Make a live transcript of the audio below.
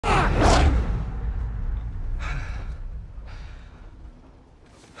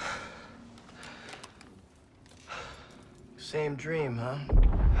Same dream, huh?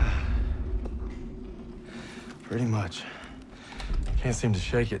 Pretty much. Can't seem to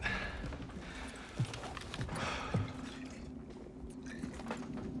shake it.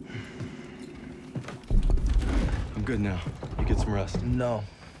 I'm good now. You get some rest. No.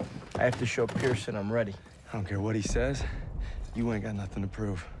 I have to show Pearson I'm ready. I don't care what he says. You ain't got nothing to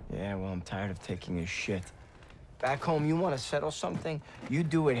prove. Yeah, well, I'm tired of taking his shit. Back home, you want to settle something, you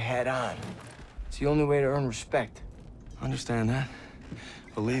do it head on. It's the only way to earn respect. Understand that.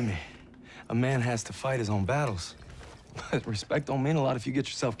 Believe me, a man has to fight his own battles. But respect don't mean a lot if you get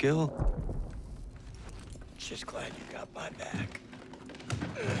yourself killed. Just glad you got my back.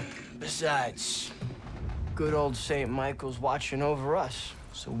 Besides, good old St. Michael's watching over us,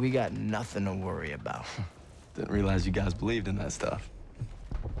 so we got nothing to worry about. Didn't realize you guys believed in that stuff.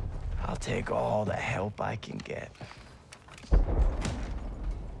 I'll take all the help I can get.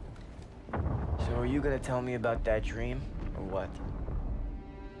 So are you gonna tell me about that dream, or what?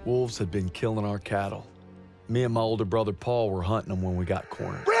 Wolves had been killing our cattle. Me and my older brother Paul were hunting them when we got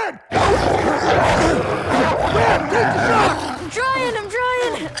cornered. Brad! Brad, take the shot! I'm trying!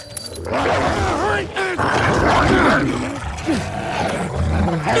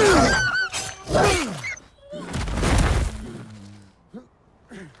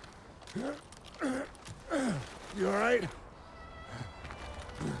 You all right?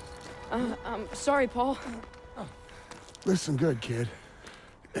 I'm sorry, Paul. Listen good, kid.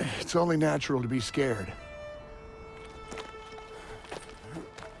 It's only natural to be scared.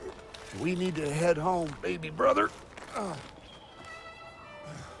 We need to head home, baby brother.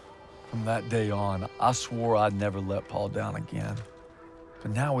 From that day on, I swore I'd never let Paul down again.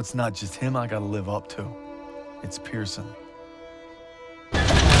 But now it's not just him I gotta live up to. It's Pearson.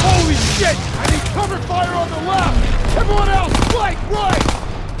 Holy shit! I need cover fire on the left! Everyone else, flank right!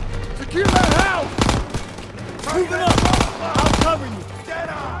 Secure that house! Move it up! I'll cover you! Dead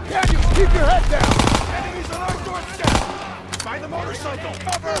on! Daniel, keep your head down! Enemies on our doorstep! By the motorcycle!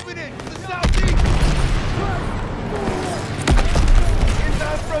 Cover! Moving in to the southeast!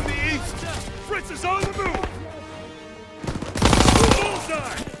 Inbound from the east! Fritz is on the move!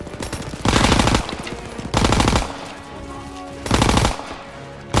 Bullseye!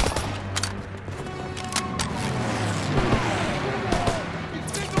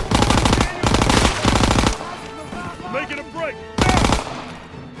 Making a break!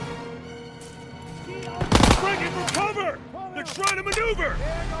 Breaking for cover! They're trying to maneuver!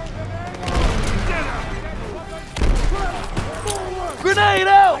 Grenade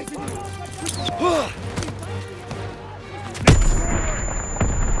out!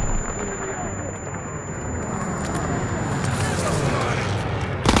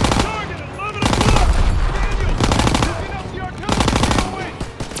 Target at 11 o'clock! Daniel, picking up the artillery!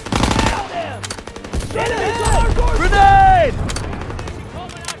 Nail them! Get it! Grenade!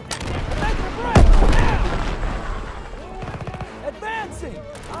 Advancing!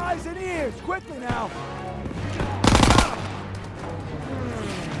 Eyes and ears, quickly now!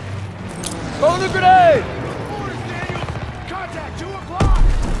 Throw the grenade! Orders, Daniels! Contact, 2 o'clock!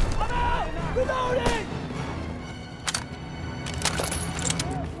 I'm out! Reloading!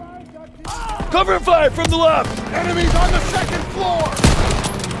 Cover fire from the left! Enemies on the 2nd floor!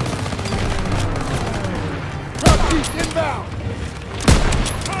 Truck east inbound!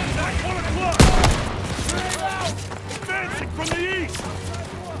 Contact, 1 o'clock! Grenade out! Advancing from the east!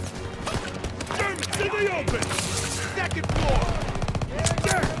 Germans in the open! 2nd floor!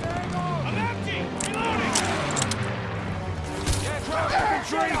 I'm empty! Reloading! Truck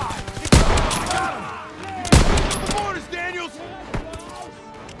infantry! Got him! The mortars, Daniels!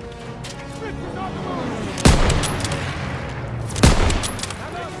 Fritz is on the move!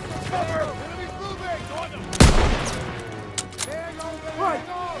 Cover! Enemies moving! Right!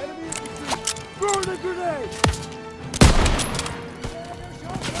 Enemy infantry! Throw the grenade!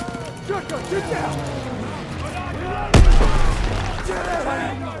 Shotgun, get down!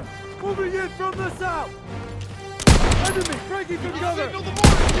 Moving in from the south! Enemy breaking from cover! Signal the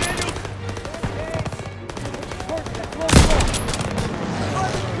mortars, Daniels! Close up!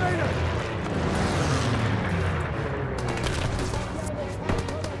 Private trainer!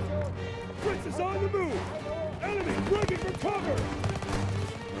 Fritz is on the move! Enemy breaking from cover!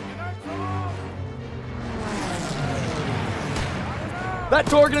 That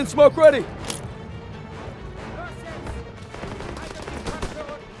target and smoke ready!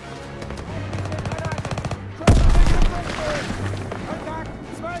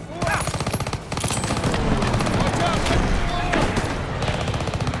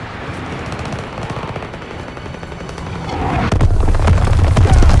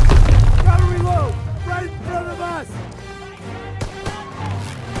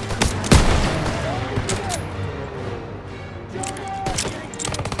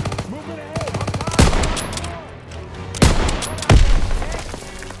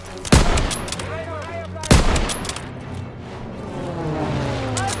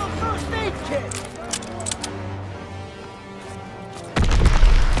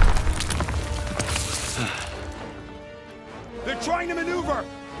 trying to maneuver!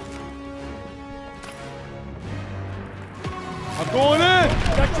 I'm going in!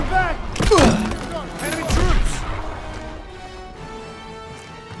 Got your back! Enemy troops!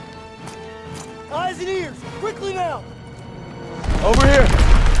 Eyes and ears! Quickly now! Over here!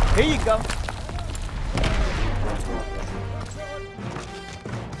 Here you go.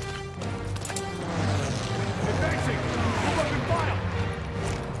 Advancing! Move up and fire!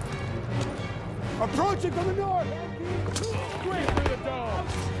 Approaching from the north! Straight for the dome!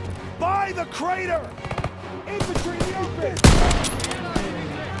 By the crater! Infantry in the open!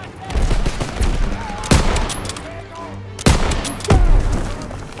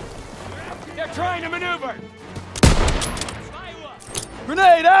 They're trying to maneuver!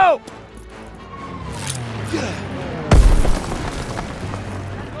 Grenade out!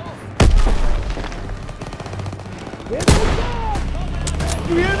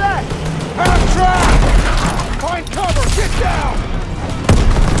 You hear that? Half track! Find cover! Get down!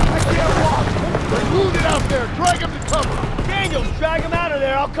 I can't walk! They're wounded out there! Drag them to cover! Daniels, drag him out of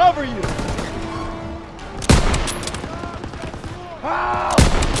there. I'll cover you. Help!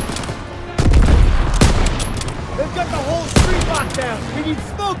 They've got the whole street locked down. We need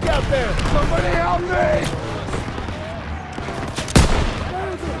smoke out there. Somebody help me!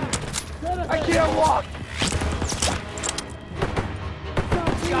 I can't walk!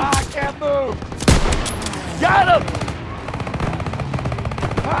 God, I can't move! Got him!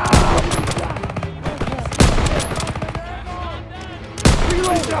 Help!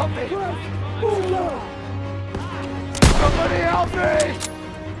 Please help me! Somebody help me!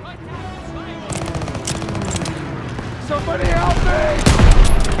 Somebody help me!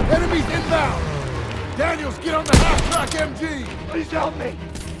 Enemies inbound! Daniels, get on the half-track MG! Please help me!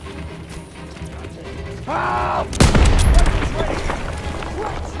 Help!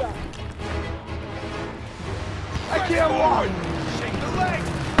 I can't walk! Shake the leg!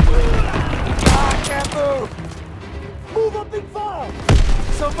 I can't move! Move up and fire!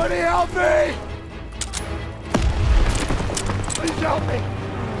 Somebody help me! Please help me!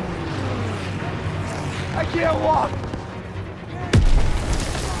 I can't walk!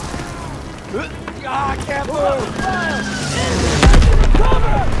 I can't move!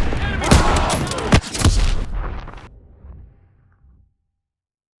 Cover!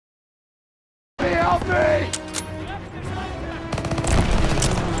 Help me!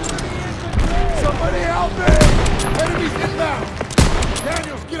 Somebody help me! Enemies inbound!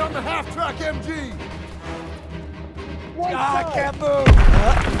 Daniels, get on the half-track MG! I can't move! I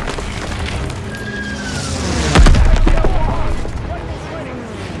can't walk!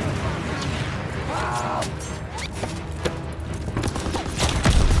 Help!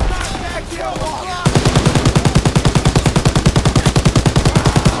 I can't walk!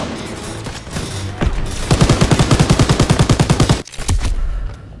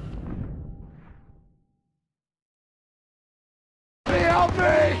 Help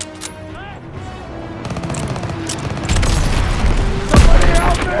me! Somebody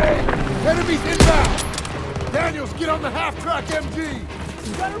help me! Enemies inbound! Daniels, get on the half-track MG!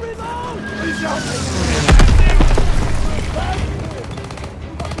 You gotta reload! Please help me!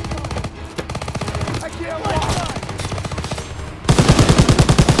 I can't walk!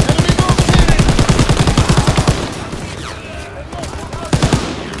 Enemy located!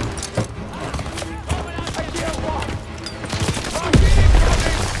 I can't walk!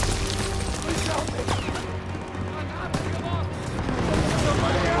 Please help me!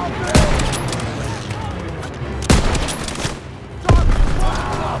 Somebody help me!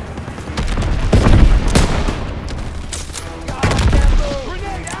 Help! God, I can't move!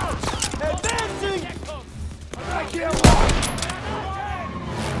 Grenade out! Advancing! I can't walk!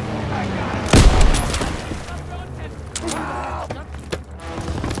 I got it! Help!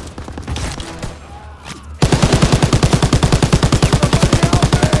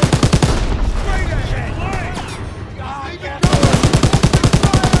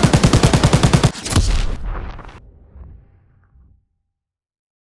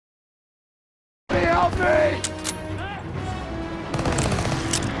 Help me!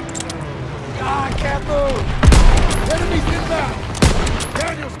 I can't move! Enemies inbound!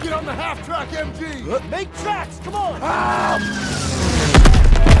 Daniels, get on the half-track MG! Make tracks! Come on! Help!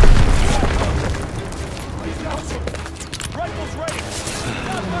 Rifles ready!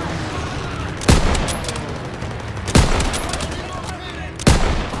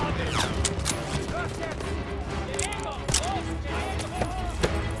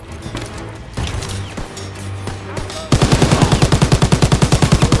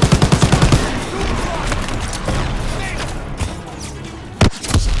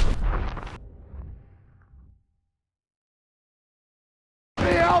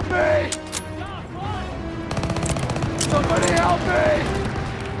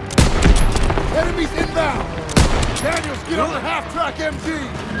 get on the half-track MG!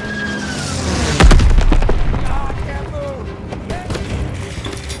 I can't move!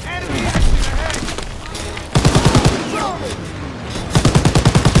 Enemy action ahead!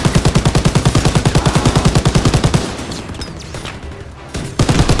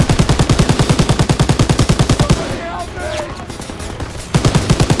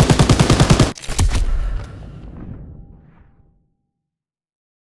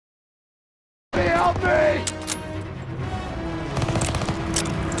 Help me!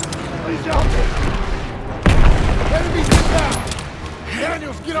 Please help me! Enemies inbound!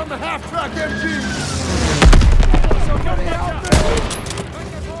 Daniels, get on the half-track MG! Somebody help me!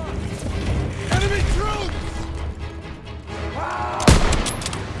 Enemy troops! Ah!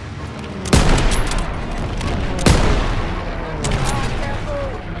 I can't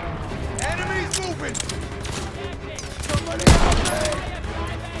move! Enemies moving! Somebody help me!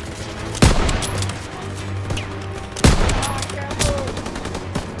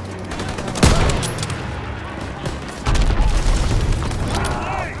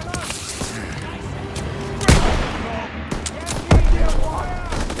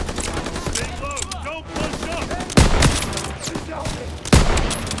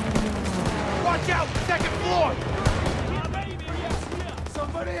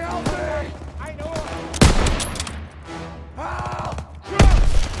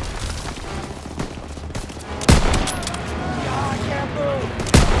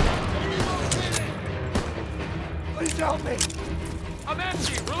 Help me! I'm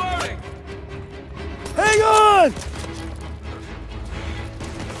empty! Reloading! Hang on!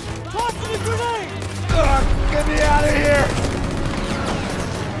 Tossing the grenade! Get me out of here!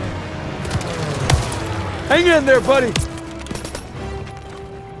 Hang in there, buddy!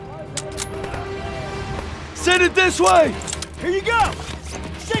 Send it this way! Here you go!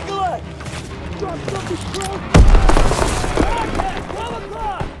 Shake a leg! Drop something, bro! 12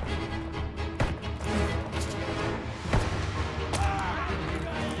 o'clock!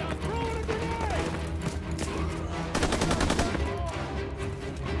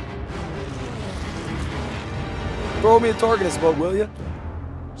 Throw me a target smoke, will you?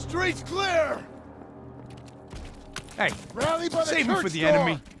 Street's clear! Hey, Rally by the save me for the door.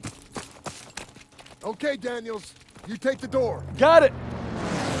 enemy. Okay, Daniels. You take the door. Got it!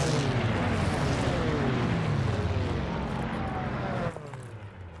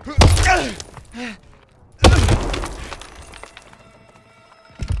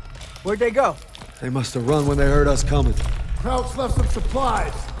 Where'd they go? They must have run when they heard us coming. Krauts left some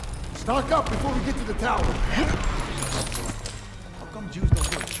supplies. Stock up before we get to the tower. How come Jews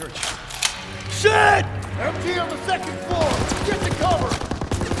don't go to church? Shit! MG on the second floor. Get to cover.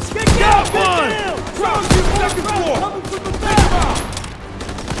 Got one! Krauts on the second floor. Coming from the back.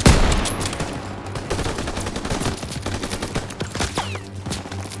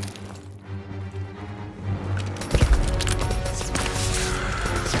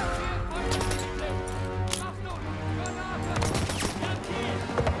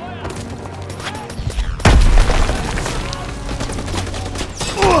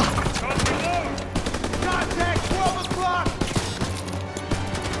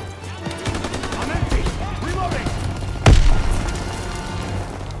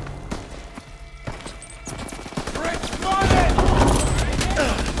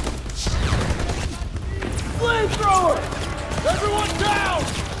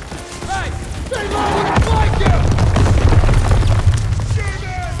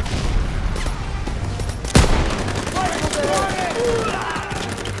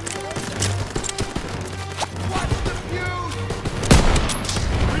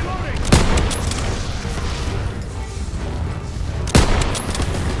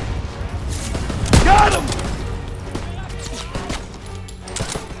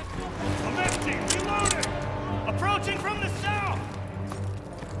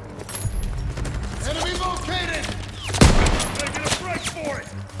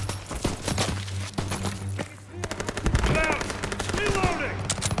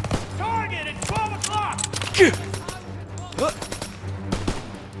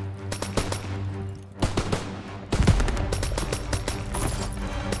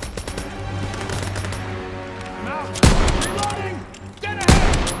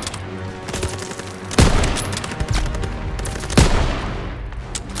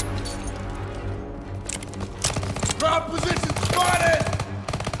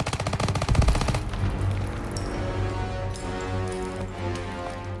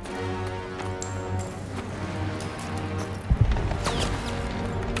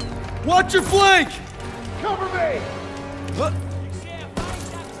 Watch your flank! Cover me!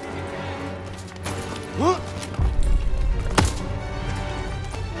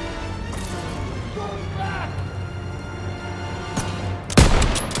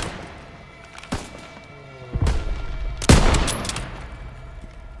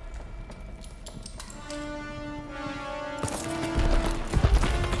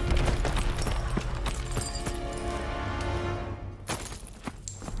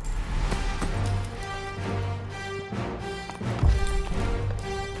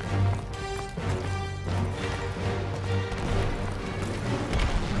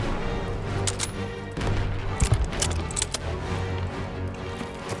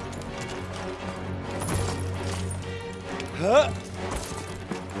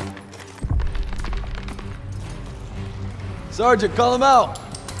 Sergeant, call him out.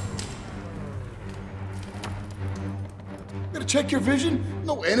 Gotta check your vision.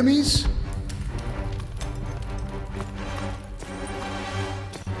 No enemies.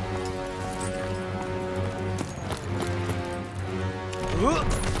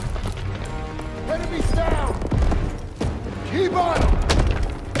 Enemies down. Keep on them.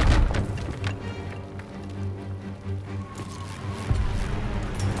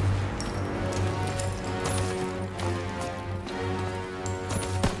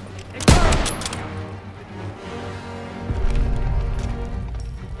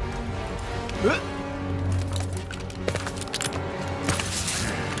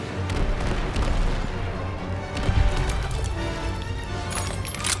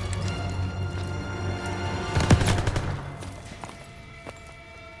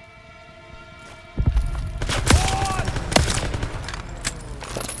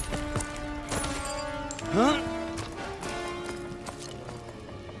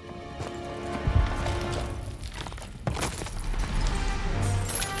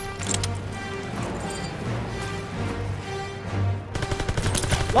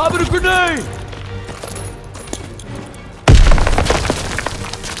 Lobbing a grenade!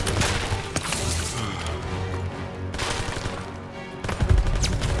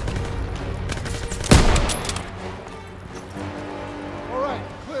 All right,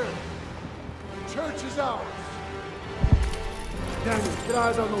 clear. Church is ours. Daniel, get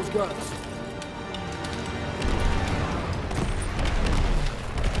eyes on those guns.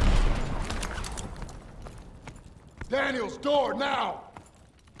 Daniel's door, now!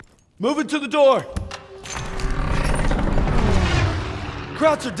 Moving to the door!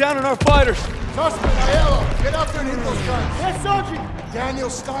 Krauts are down on our fighters! Suspect, Aiello, get out there and hit those guns! Yes, Sergeant! Daniel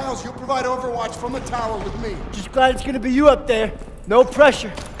Stiles, you'll provide overwatch from the tower with me. Just glad it's gonna be you up there. No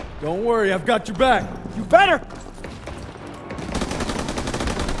pressure. Don't worry, I've got your back. You better!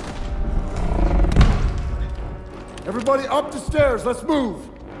 Everybody up the stairs, let's move!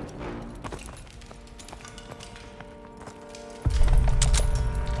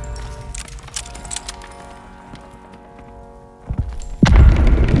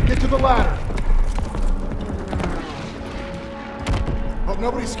 Get to the ladder. Hope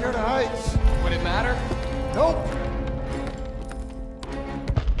nobody's scared of heights. Would it matter? Nope.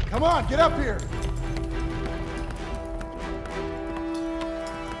 Come on, get up here.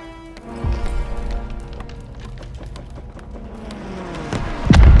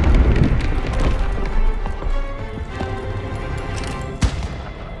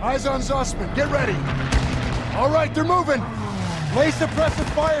 Eyes on Zussman, get ready. All right, they're moving. Lay suppressive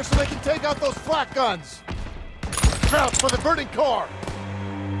fire so they can take out those flak guns. Crouch for the burning car.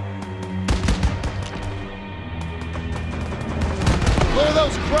 Clear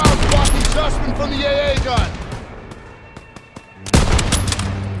those crowds blocking Zussman from the AA gun.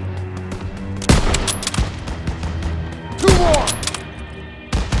 Two more.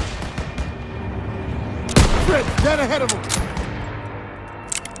 Fritz, dead ahead of him.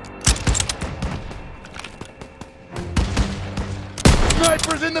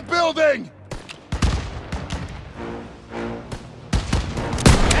 Snipers in the building!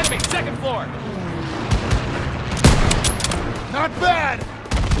 Enemy, second floor! Not bad!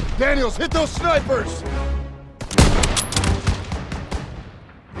 Daniels, hit those snipers!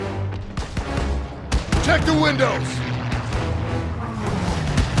 Check the windows!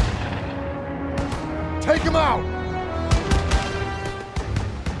 Take them out!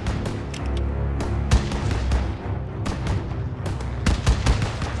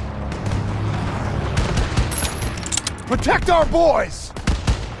 Protect our boys!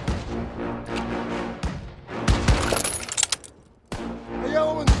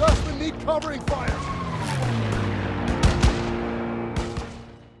 Aiello and Zussman need covering fire!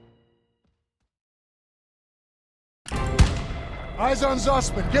 Eyes on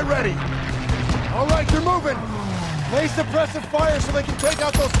Zussman, get ready! All right, they're moving! Lay suppressive fire so they can take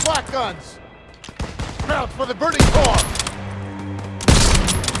out those flak guns! Crouch for the burning car!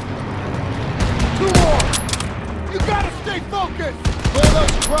 Two more! You gotta stay focused! Clear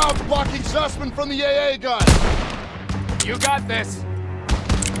those crowds blocking Zussman from the AA gun! You got this!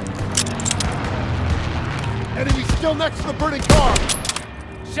 Enemy still next to the burning car!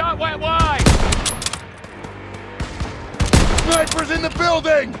 Shot went wide! Snipers in the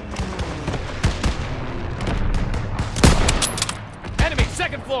building! Enemy,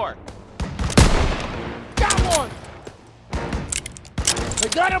 second floor! Got one! They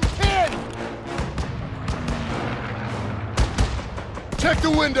got him pinned! Check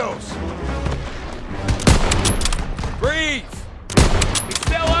the windows! Breathe! He's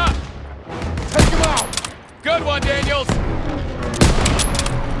still up! Take him out! Good one, Daniels!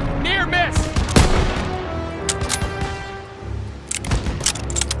 Near miss!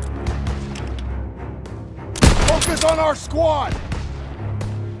 Focus on our squad!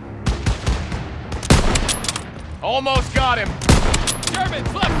 Almost got him!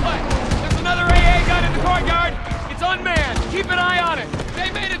 Germans, left flank! There's another AA gun in the courtyard! It's unmanned! Keep an eye on it!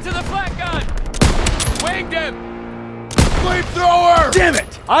 They made it to the flat gun! Winged him! Flamethrower! Damn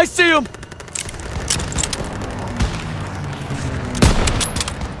it! I see him!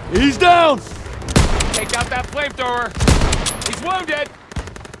 He's down! Take out that flamethrower! He's wounded!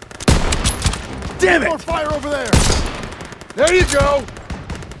 Damn More it! fire over there! There you go!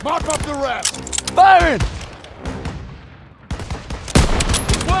 Mop up the rest! Firing!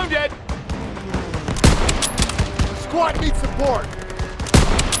 He's wounded! Squad needs support!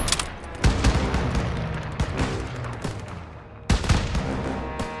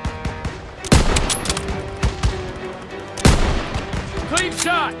 Clean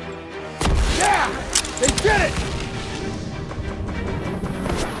shot! Yeah! They did it!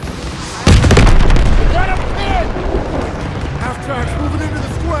 We got him pinned! Half-tracks moving into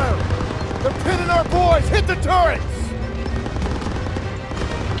the square! They're pinning our boys! Hit the turrets!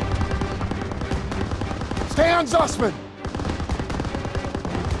 Stay on Zussman!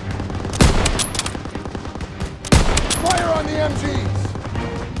 Fire on the MGs!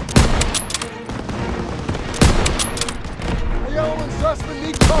 Yellow and Zussman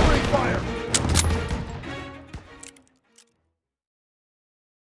need covering fire!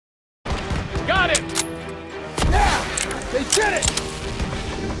 Got it! Yeah! They did it!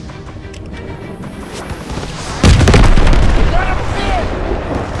 Got him pinned!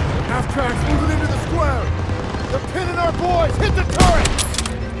 Half-tracks moving into the square! They're pinning our boys! Hit the turrets!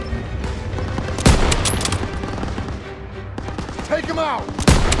 Take him out!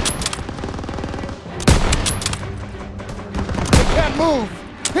 They can't move!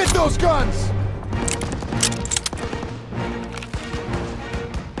 Hit those guns!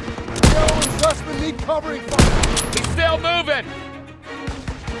 Yellow and Zussman need covering fire! He's still moving!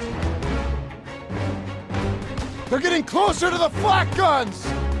 They're getting closer to the flak guns!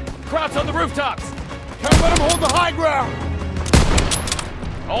 Krauts on the rooftops! Can't let them hold the high ground!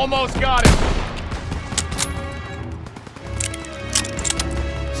 Almost got him!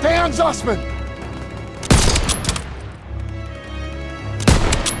 Stay on Zussman!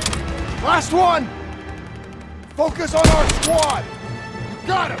 Last one! Focus on our squad! You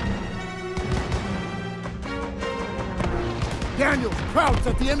got him! Daniels, Krauts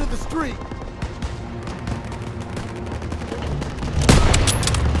at the end of the street!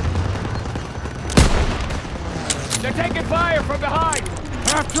 They're taking fire from behind!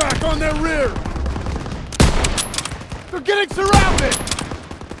 Half-track on their rear! They're getting surrounded!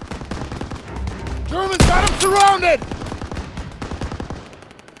 Germans got them surrounded!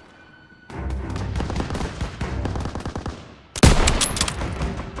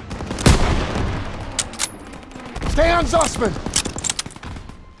 Stay on Zussman!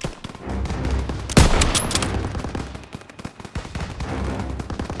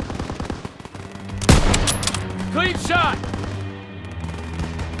 Clean shot!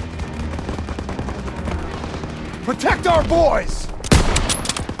 Protect our boys!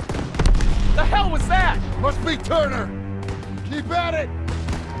 The hell was that? Must be Turner! Keep at it!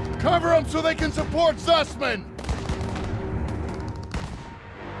 Cover them so they can support Zussman!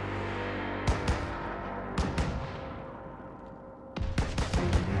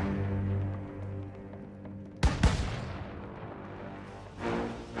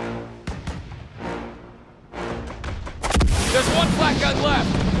 There's one flat gun left!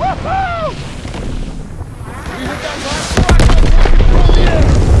 Woohoo! We hit that last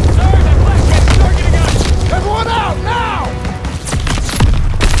Sir, that flat gun's targeting us! Everyone out, now!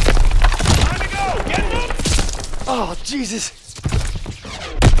 Time to go! Get them! Oh, Jesus!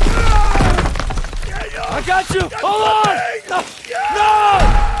 I got you! Hold on! No!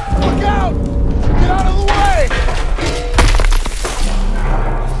 Look out! Get out of the way!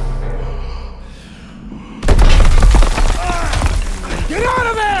 Get out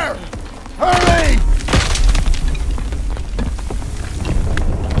of there! Hurry!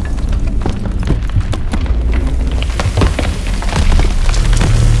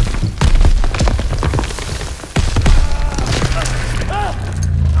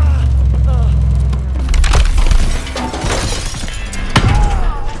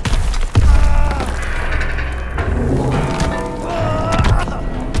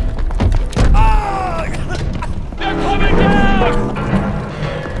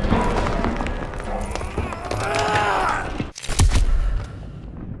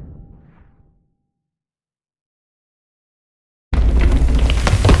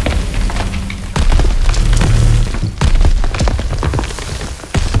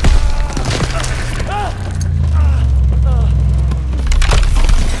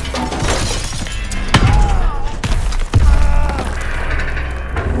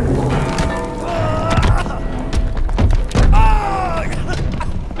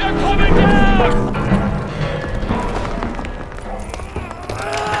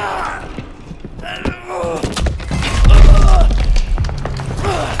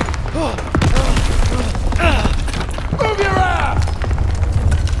 Move your ass!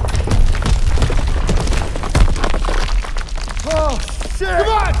 Oh, shit! Come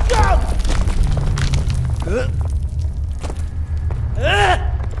on, go!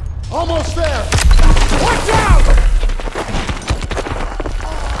 Almost there! Watch out!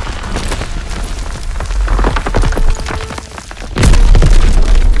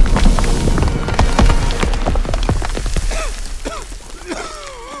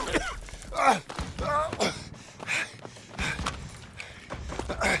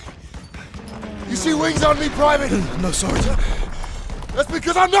 You see wings on me, Private? No, Sergeant. That's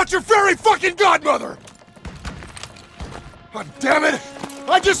because I'm not your fairy fucking godmother! God damn it!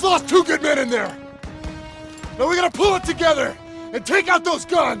 I just lost 2 good men in there! Now we gotta pull it together and take out those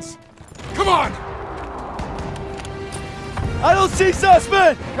guns! Come on! I don't see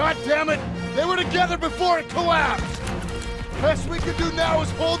suspect! God damn it! They were together before it collapsed! Best we can do now is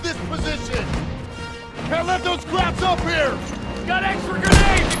hold this position! Can't let those scraps up here! Got extra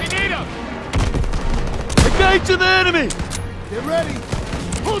grenades if you need them! Engage the enemy! Get ready!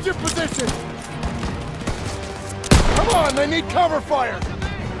 Hold your position! Come on, they need cover fire!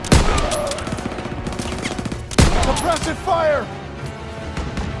 Suppressive fire!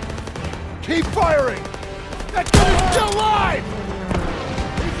 Keep firing! That gun is still alive!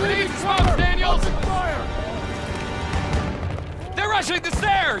 He's Need leaving smoke, cover! Daniels! Open fire! They're rushing the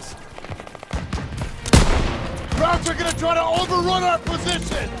stairs! Krauts are gonna try to overrun our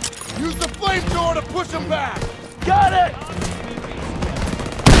position! Use the flamethrower to push them back! Got it!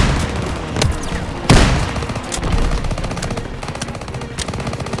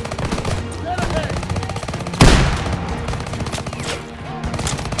 Get ahead!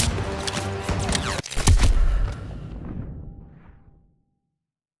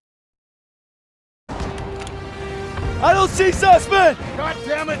 I don't see suspect! God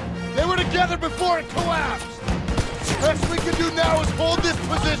damn it! They were together before it collapsed! Best we can do now is hold this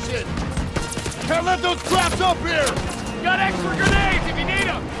position! Can't let those traps up here! Got extra grenades if you need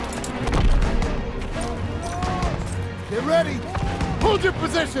them! Get ready! Hold your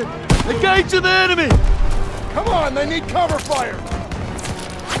position! Engage the enemy! Come on, they need cover fire!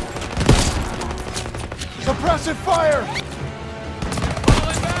 Suppressive fire!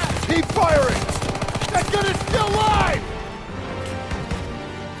 Falling back! Keep firing! That gun is still alive!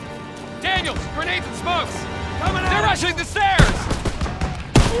 Daniels, grenades and smokes! Coming out! They're rushing the stairs!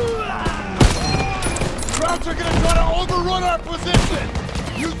 Krauts are gonna try to overrun our position!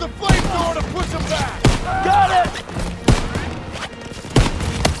 Use the flamethrower to push them back! Got it!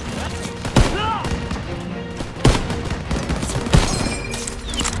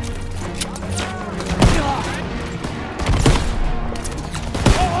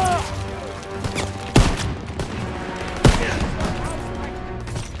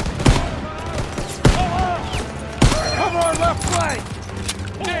 Cover our left flank!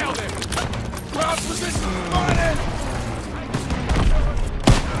 Nailed it! Ground position spotted!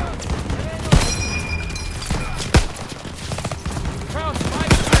 Krauts,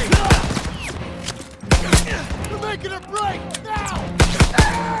 right straight! We're making a break! Now!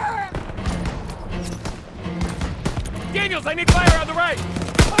 Daniels, I need fire on the right!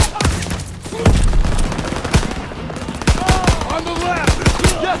 On the left!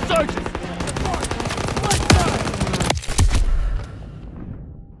 Yes, Sergeant! Right side!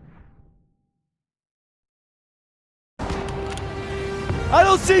 I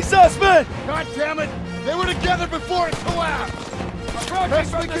don't see suspect! God damn it! They were together before it collapsed! Approaching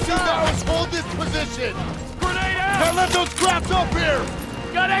Best we from can the do now side! is hold this position! Grenade out! Can't let those traps up here!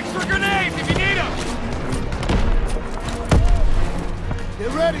 Got extra grenades if you need them!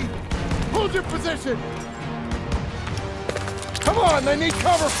 Get ready! Hold your position! Come on, they need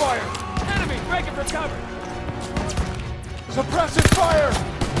cover fire! Enemy, breaking from cover! Suppressive fire!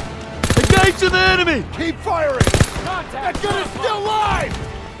 Engage the enemy! Keep firing! Contact! That gun is still alive!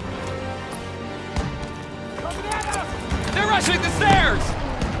 Coming at us! They're rushing the stairs!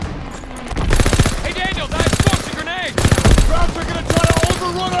 Hey Daniels, I have smokes and grenades! Krauts are gonna try to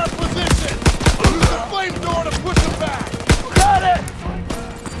overrun our position! Use the flamethrower to push them back! Got it!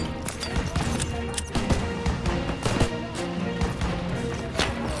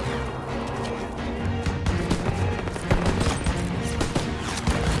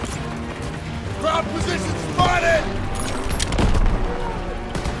 Ground position spotted!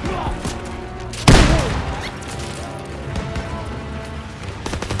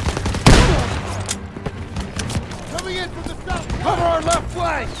 Coming in from the south! Cover our left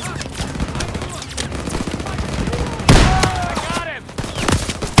flank! I got him!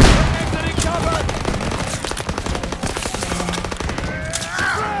 We're exiting cover!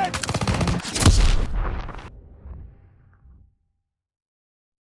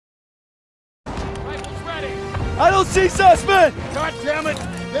 I don't see suspect! God damn it!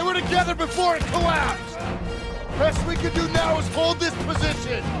 They were together before it collapsed! Best we can do now is hold this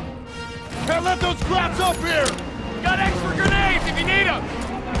position! Can't let those scraps up here! Got extra grenades if you need them!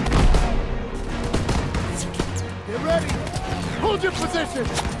 Get ready! Hold your position!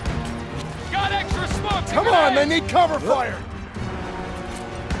 Got extra smoke! Come on, they need cover fire!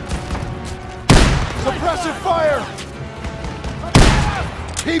 Suppressive fire!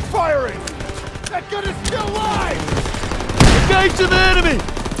 Keep firing! That gun is still live! Engage to the enemy!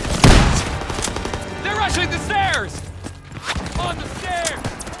 They're rushing the stairs! On the stairs!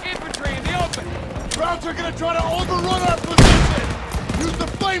 Infantry in the open! Rounds are gonna try to overrun our position! Use the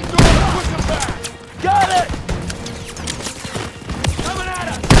flamethrower to push them back! Got it! Coming at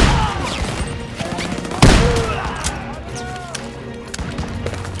us!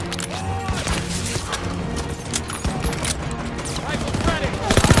 Rifles ready!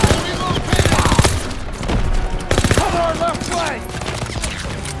 Cover our left flank!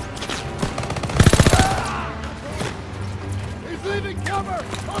 He's leaving cover!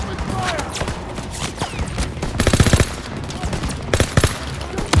 Open fire!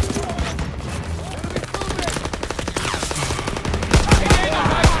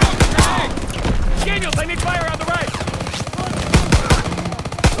 Daniels, I need fire on the right!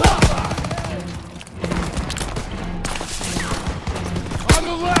 On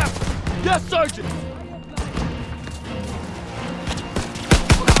the left! Yes, Sergeant!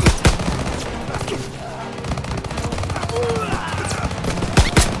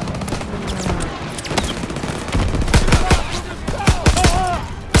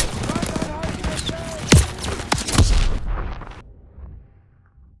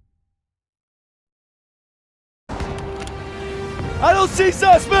 I don't see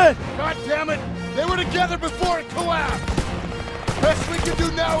suspect! God damn it! They were together before it collapsed! Best we can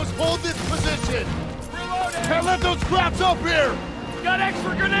do now is hold this position! Reloading! Can't let those scraps up here! Got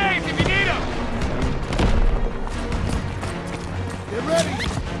extra grenades if you need them! Get ready!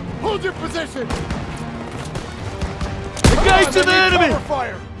 Hold your position! Engage to the enemy! Cover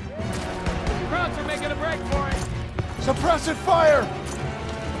fire! Krauts are making a break for it! Suppressive fire!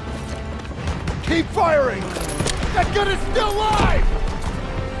 Keep firing! That gun is still live!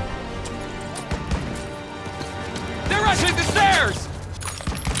 They're rushing the stairs!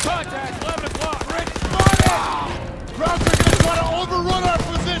 Contact, 11 o'clock! Rick, spotted! Krauts are gonna try to overrun our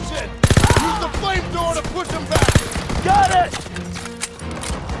position! Use the flamethrower to push them back! Got it!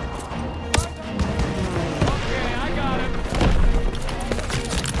 Okay, I got it!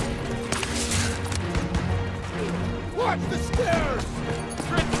 Watch the stairs!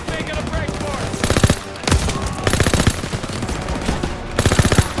 Fritz is making a break for it!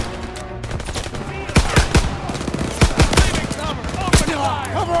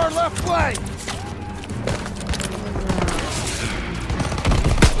 Cover our left flank!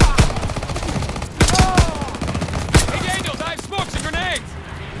 Hey, Daniels, I have smokes and grenades!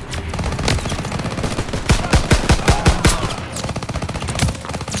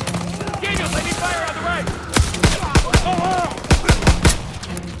 Daniels, I need fire on the right!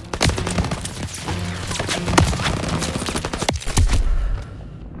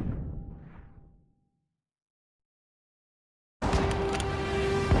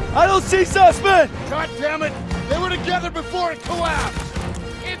 I don't see suspect! God damn it! They were together before it collapsed!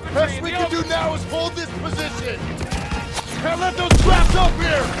 Infantry Best in we the can open. do now is hold this position! Can't let those scraps up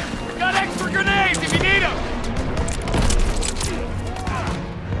here! Got extra grenades if you need them!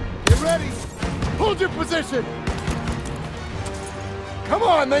 Get ready! Hold your position! Come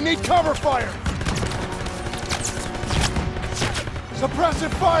on, they need cover fire!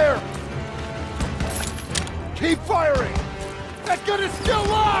 Suppressive fire! Keep firing! That gun is still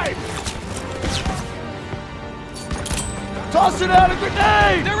live! Tossing out a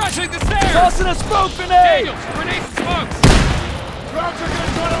grenade! They're rushing the stairs! Tossing a smoke grenade! Daniels, grenades and smokes! Krauts are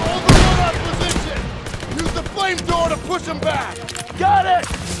gonna try to overrun our position! Use the flamethrower to push them back! Got it!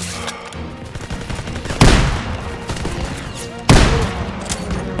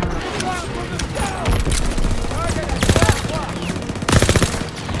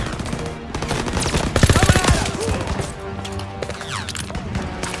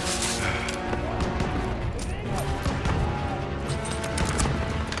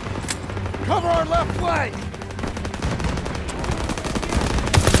 Cover our left flank!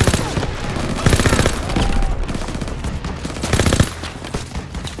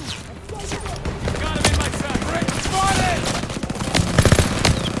 Got him in my sight! Rick, spotted!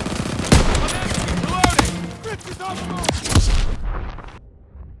 Reloading! Rick is on the move!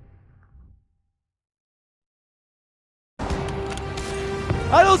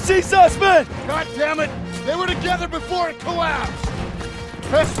 I don't see suspect! God damn it! They were together before it collapsed!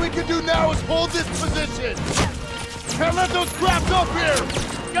 Best we can do now is hold this position! Can't let those crabs up here!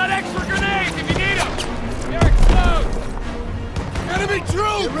 Got extra grenades if you need them! They're exposed! Enemy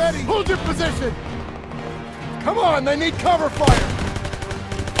troops! Get ready! Hold your position! Come on, they need cover fire!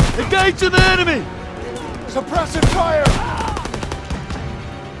 Engage to the enemy! Suppressive fire!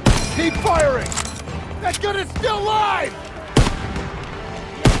 Keep firing! That gun is still alive!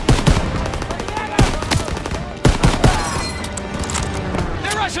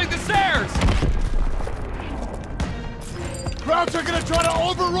 They're rushing the stairs! Krauts are gonna try to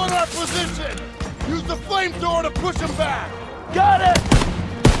overrun our position! Use the flamethrower to push them back! Got it!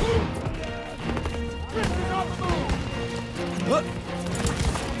 Christian on the move! Look.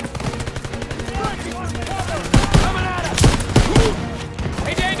 Coming at us!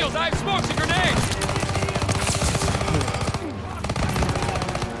 Hey, Daniels, I have smokes and grenades!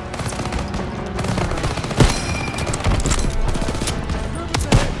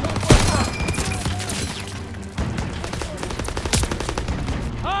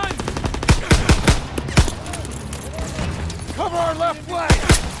 On! Cover our left flank!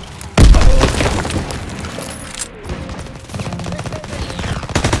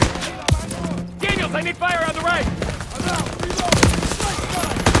 Daniels, I need fire on the right! I'm out! Reload!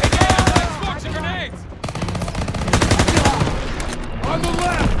 Hey, Daniels, I have smokes and grenades! On the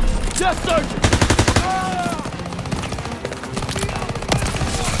left! Yes, Sergeant!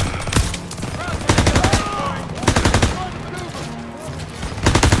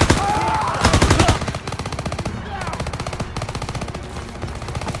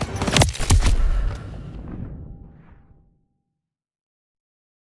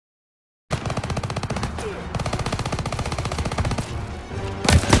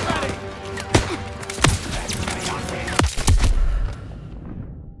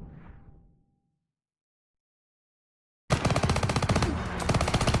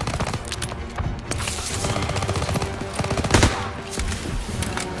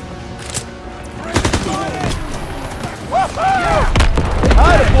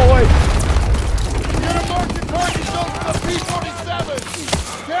 Boy! Get a marking target zone for the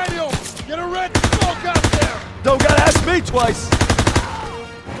P-47! Daniel, get a red smoke out there! Don't gotta ask me twice!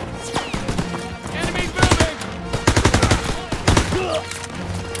 Enemies moving!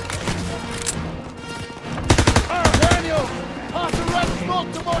 Daniel, toss a red smoke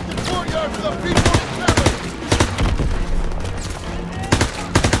to mark the courtyard for the P-47!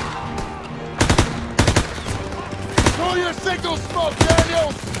 Control your signal smoke,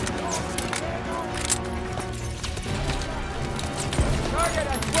 Daniel! Target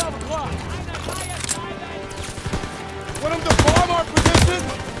at 12 o'clock! Want him to bomb our position?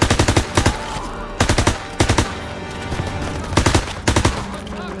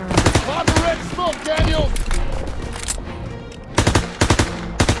 Pop a red smoke, Daniel!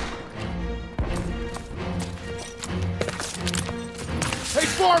 Hey,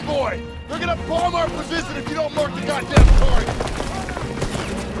 farm boy! They're gonna bomb our position if you don't mark the goddamn target!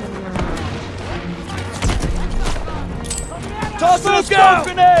 Toss a smoke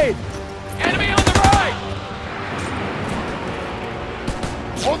grenade! Enemy on the right!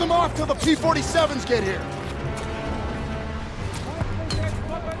 Hold them off till the P-47s get here!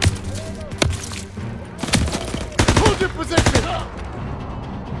 Hold your position!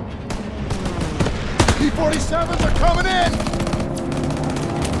 P-47s are coming in!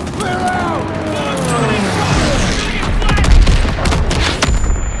 Clear out!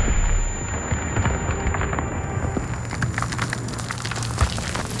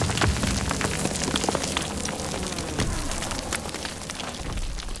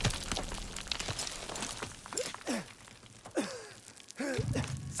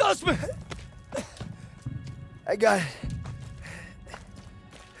 Suspect! I got it.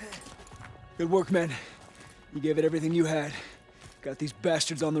 Good work, men. You gave it everything you had. Got these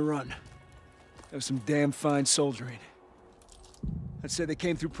bastards on the run. That was some damn fine soldiering. I'd say they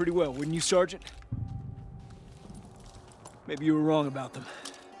came through pretty well, wouldn't you, Sergeant? Maybe you were wrong about them.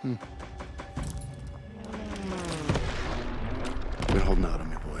 Been holding out on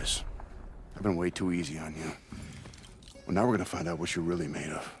me, boys. I've been way too easy on you. Well, now we're gonna find out what you're really made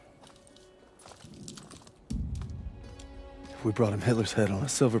of. If we brought him Hitler's head on a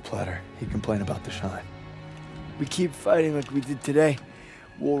silver platter, he'd complain about the shine. We keep fighting like we did today,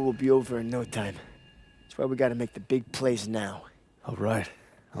 war will be over in no time. That's why we gotta make the big plays now. All right,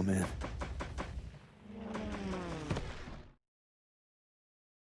 I'm in.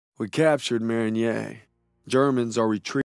 We captured Marigny. Germans are retreating.